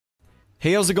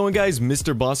Hey, how's it going, guys?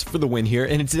 Mr. Boss for the win here,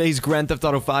 and in today's Grand Theft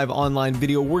Auto 5 online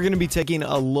video, we're going to be taking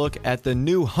a look at the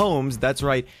new homes, that's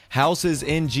right, houses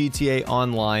in GTA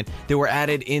Online that were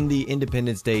added in the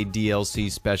Independence Day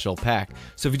DLC special pack.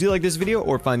 So if you do like this video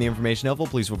or find the information helpful,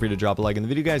 please feel free to drop a like in the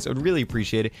video, guys. I would really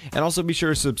appreciate it. And also be sure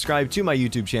to subscribe to my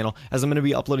YouTube channel, as I'm going to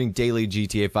be uploading daily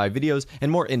GTA 5 videos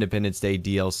and more Independence Day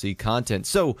DLC content.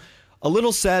 So, a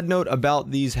little sad note about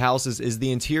these houses is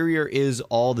the interior is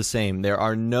all the same. There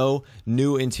are no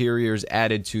new interiors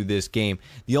added to this game.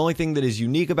 The only thing that is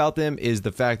unique about them is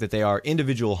the fact that they are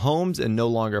individual homes and no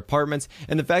longer apartments,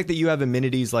 and the fact that you have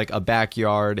amenities like a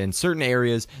backyard and certain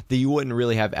areas that you wouldn't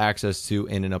really have access to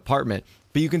in an apartment.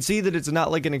 But you can see that it's not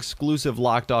like an exclusive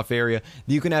locked off area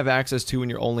that you can have access to when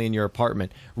you're only in your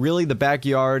apartment. Really, the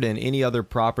backyard and any other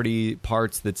property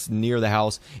parts that's near the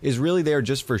house is really there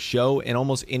just for show, and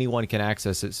almost anyone can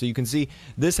access it. So you can see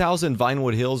this house in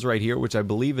Vinewood Hills right here, which I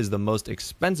believe is the most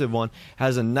expensive one,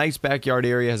 has a nice backyard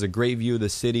area, has a great view of the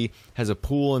city, has a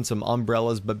pool and some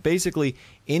umbrellas, but basically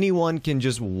anyone can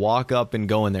just walk up and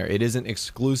go in there. It isn't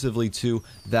exclusively to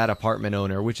that apartment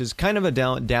owner, which is kind of a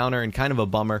downer and kind of a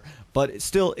bummer. But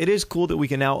still, it is cool that we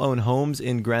can now own homes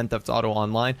in Grand Theft Auto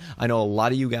Online. I know a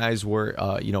lot of you guys were,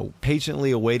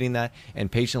 patiently awaiting that, and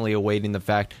patiently awaiting the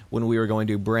fact when we were going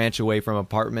to branch away from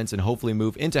apartments and hopefully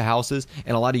move into houses.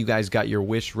 And a lot of you guys got your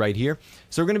wish right here.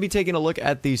 So we're going to be taking a look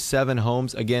at these 7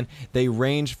 homes. Again, they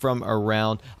range from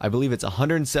around, I believe it's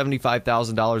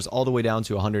 $175,000 all the way down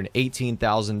to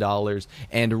 $118,000.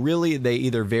 And really, they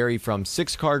either vary from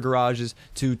 6-car garages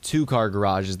to 2-car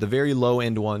garages. The very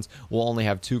low-end ones will only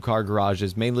have 2-car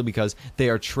garages, mainly because they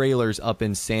are trailers up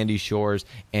in Sandy Shores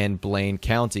and Blaine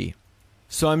County.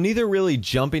 So I'm neither really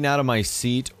jumping out of my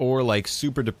seat or like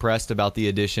super depressed about the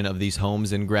addition of these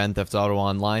homes in Grand Theft Auto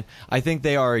Online. I think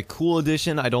they are a cool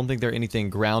addition. I don't think they're anything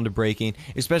groundbreaking,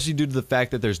 especially due to the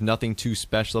fact that there's nothing too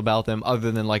special about them other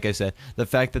than, like I said, the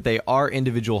fact that they are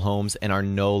individual homes and are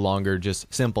no longer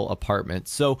just simple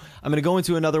apartments. So I'm going to go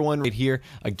into another one right here.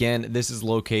 Again, this is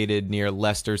located near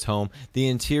Lester's home. The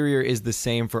interior is the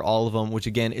same for all of them, which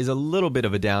again is a little bit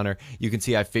of a downer. You can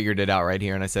see I figured it out right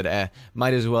here, and I said,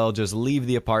 might as well just leave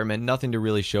the apartment. Nothing to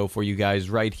really show for you guys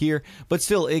right here, but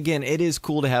still, again, it is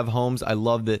cool to have homes. I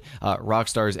love that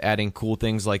Rockstar is adding cool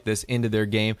things like this into their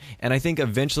game, and I think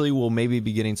eventually we'll maybe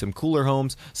be getting some cooler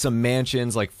homes, some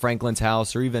mansions like Franklin's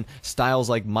house, or even styles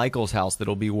like Michael's house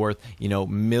that'll be worth,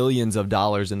 millions of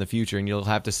dollars in the future, and you'll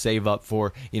have to save up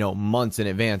for, months in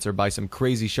advance or buy some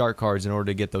crazy shark cards in order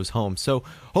to get those homes. So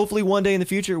hopefully one day in the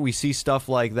future we see stuff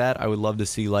like that. I would love to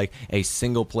see like a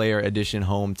single player edition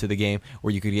home to the game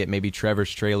where you could get maybe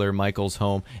Trevor's trailer, Michael's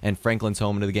home, and Franklin's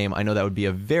home into the game. I know that would be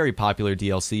a very popular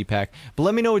DLC pack. But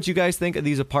let me know what you guys think of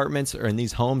these apartments, or in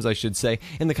these homes, I should say,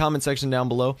 in the comment section down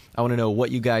below. I want to know what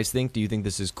you guys think. Do you think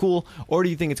this is cool, or do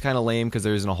you think it's kind of lame because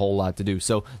there isn't a whole lot to do?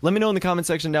 So let me know in the comment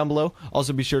section down below.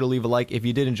 Also, be sure to leave a like if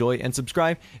you did enjoy, and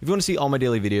subscribe if you want to see all my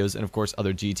daily videos and, of course,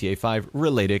 other GTA 5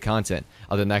 related content.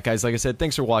 Other than that, guys, like I said,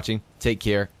 thanks for watching. Take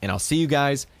care, and I'll see you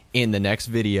guys in the next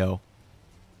video.